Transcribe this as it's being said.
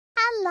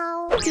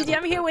Gigi,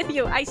 I'm here with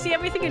you. I see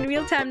everything in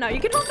real time now. You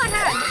can hold my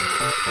hand.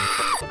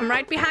 I'm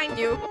right behind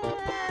you.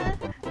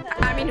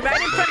 I mean,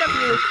 right in front of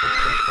you.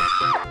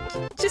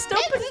 Just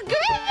open.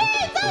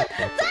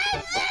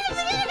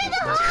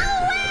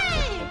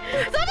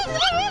 It's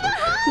creepy!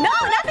 No,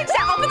 nothing's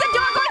there. Open the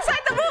door. Go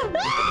inside the room.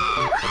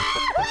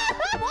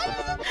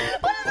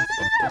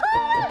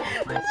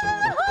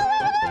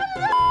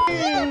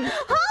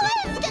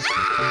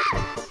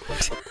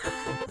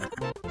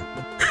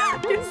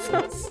 You're so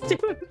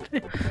stupid.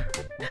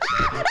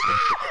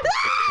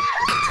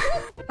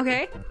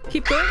 Okay,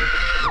 keep going.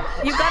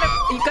 You gotta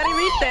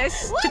read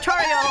this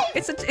tutorial.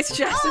 It's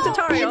just a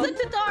tutorial. It's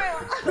a tutorial.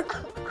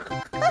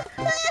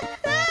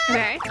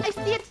 Okay. I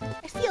see it.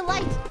 I see a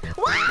light.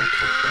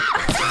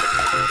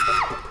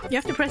 You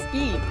have to press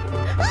E.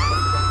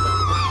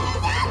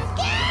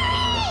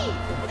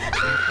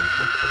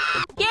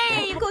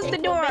 Yay! You closed the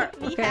door.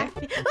 Okay.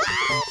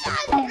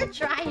 You're a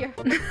trier.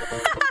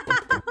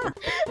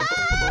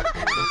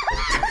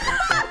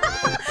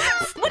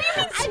 What do you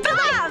mean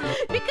spam?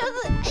 Because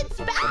it's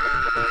spam.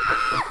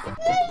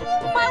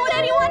 Why would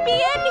anyone be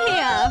in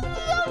here?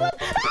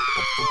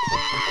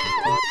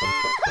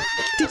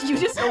 Did you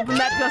just open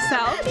that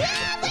yourself?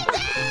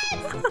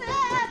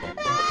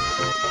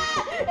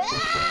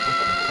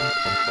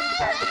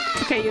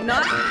 Okay, you're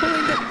not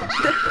pulling the...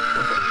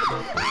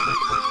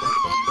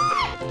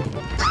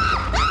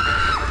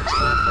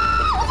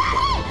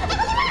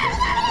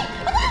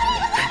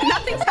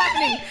 Nothing's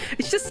happening.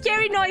 It's just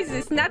scary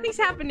noises. Nothing's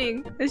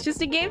happening. It's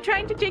just a game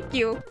trying to trick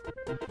you.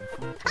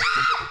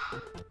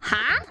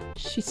 Huh?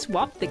 She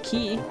swapped the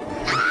key.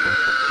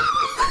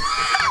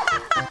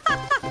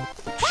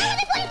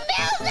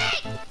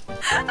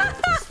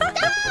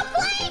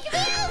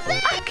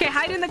 Okay,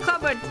 hide in the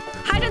cupboard.